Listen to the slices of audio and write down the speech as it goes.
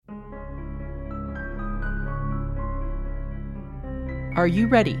Are you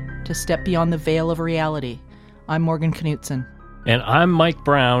ready to step beyond the veil of reality? I'm Morgan Knutson. And I'm Mike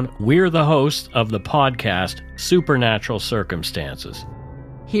Brown. We're the hosts of the podcast Supernatural Circumstances.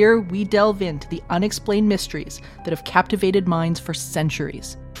 Here we delve into the unexplained mysteries that have captivated minds for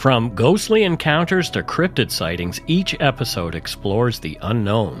centuries. From ghostly encounters to cryptid sightings, each episode explores the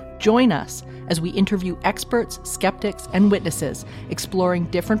unknown. Join us as we interview experts, skeptics, and witnesses exploring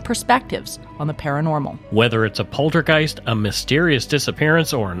different perspectives on the paranormal. Whether it's a poltergeist, a mysterious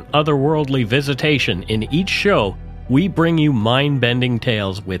disappearance, or an otherworldly visitation, in each show, we bring you mind-bending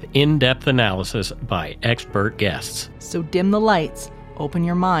tales with in-depth analysis by expert guests. So dim the lights, open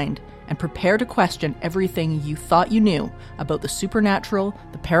your mind, and prepare to question everything you thought you knew about the supernatural,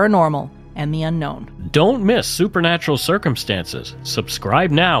 the paranormal, and the unknown. Don't miss Supernatural Circumstances.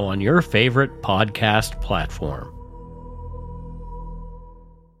 Subscribe now on your favorite podcast platform.